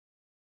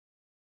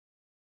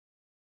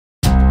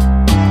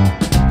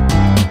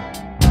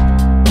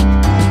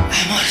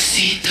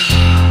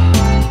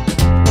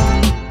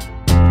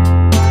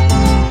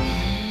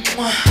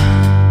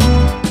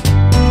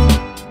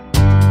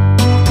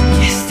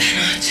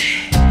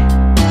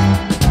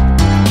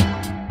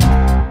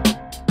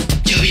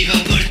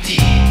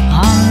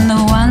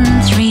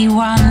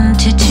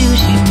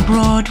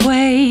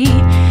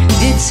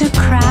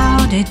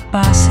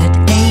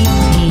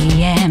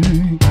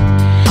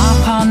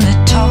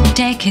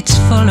like it's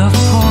full of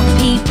poor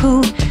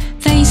people.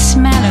 They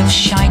smell of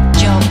shite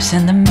jobs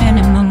and the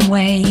minimum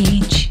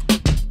wage.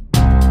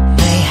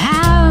 They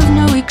have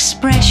no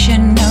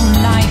expression, no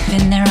life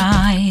in their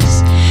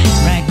eyes.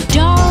 Rag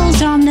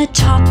dolls on the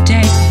top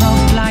deck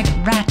both like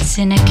rats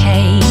in a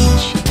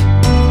cage.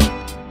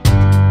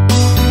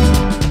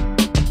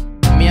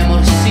 Mi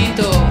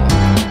amorcito,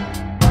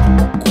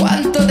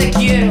 cuánto te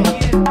quiero.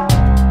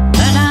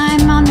 But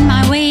I'm on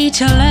my way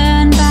to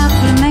learn about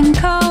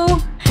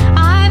flamenco.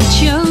 I've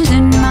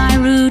chosen my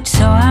route,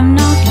 so I'm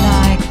not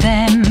like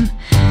them.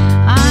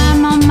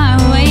 I'm on my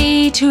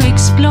way to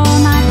explore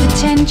my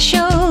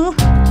potential.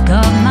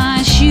 Got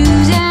my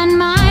shoes and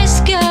my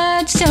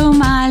skirt, so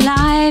my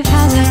life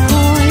has a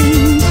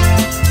point.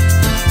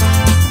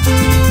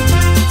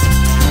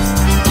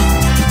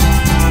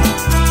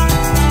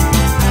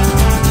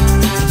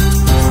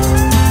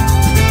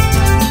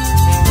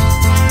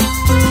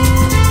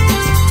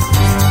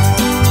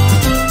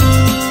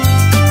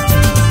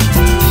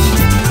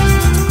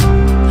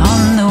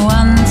 On the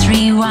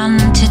 131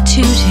 to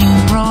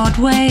Tooting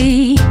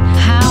Broadway,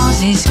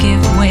 houses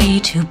give way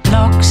to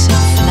blocks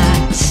of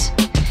flats.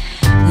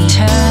 We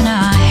turn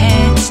our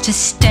heads to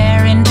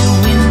stare into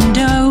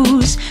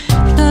windows,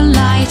 the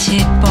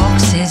lighted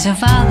boxes of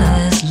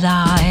others'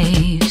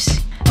 lives.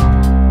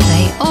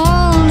 They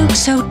all look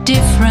so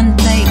different,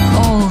 they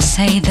all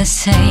say the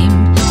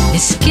same.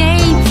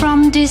 Escape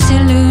from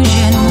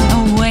disillusion,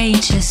 a way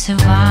to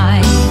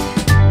survive.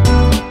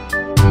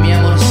 Mi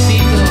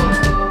amorcito,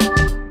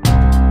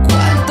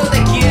 cuánto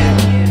te quiero.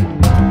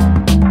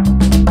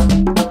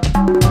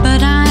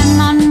 But I'm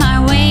on my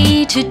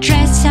way to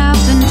dress up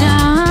and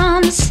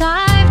dance.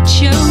 I've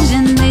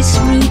chosen this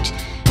route,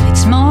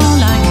 it's more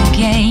like a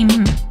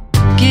game.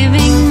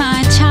 Giving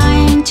my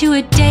time to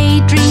a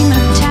daydream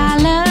of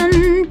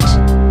talent.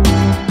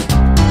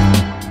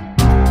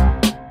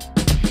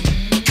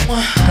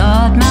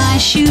 Got my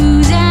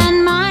shoes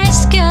and my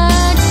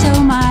skirt, so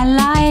my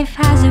life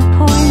has a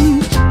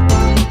point.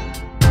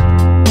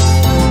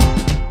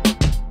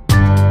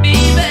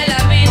 Vive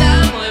la vida,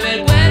 mueve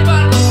el cuerpo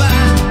al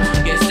compás.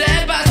 Que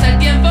se pasa el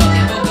tiempo,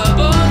 que poco a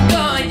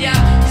poco ya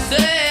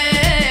se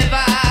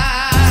va.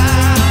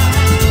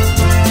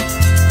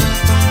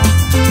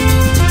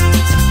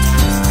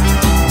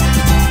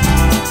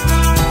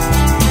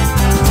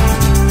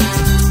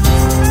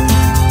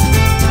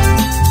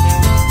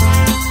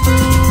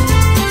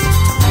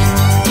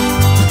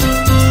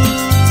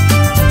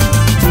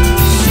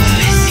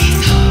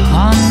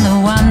 On the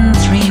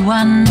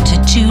 131 to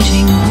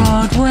Tooting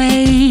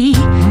Broadway,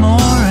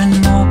 more and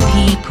more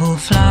people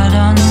flood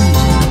onto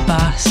the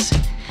bus.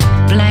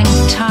 Blank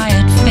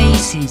tired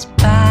faces,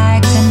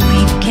 bags and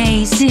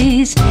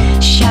briefcases,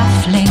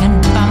 shuffling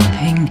and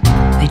bumping,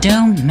 they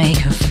don't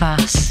make a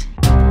fuss.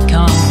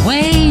 Can't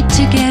wait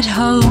to get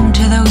home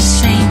to those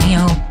same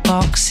old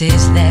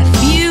boxes. They're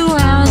few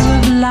hours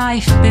of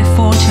life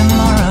before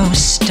tomorrow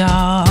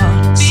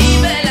starts.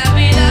 Vive la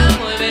vida,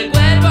 mueve el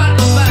cuerpo al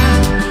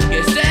compás.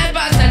 Que se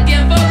pasa el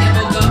tiempo, que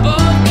poco a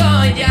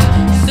poco ya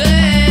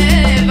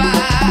se va.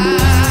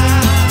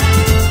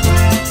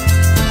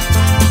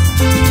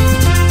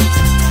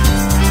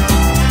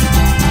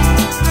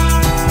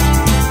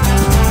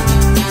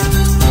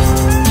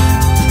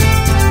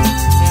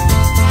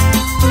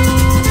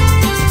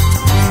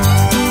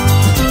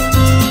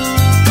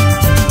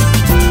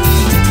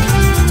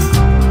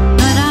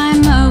 But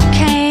I'm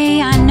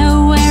okay, I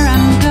know where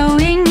I'm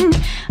going.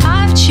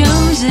 I've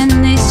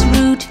chosen this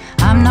route,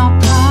 I'm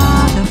not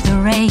part of the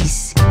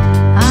race.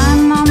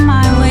 I'm on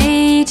my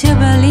way to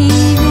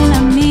believe in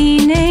a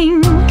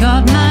meaning.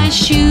 Got my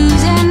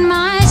shoes and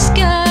my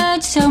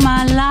skirt, so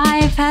my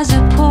life has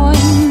a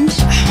point.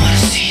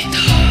 Amorcito.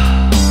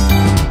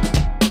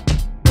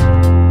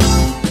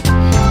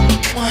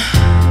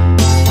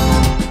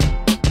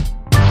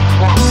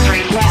 Yo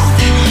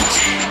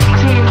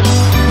vivo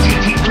por ti.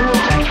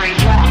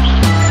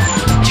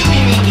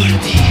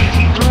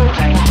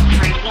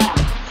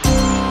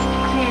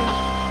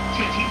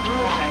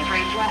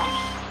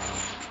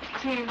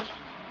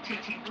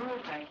 Tooting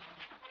Broadway.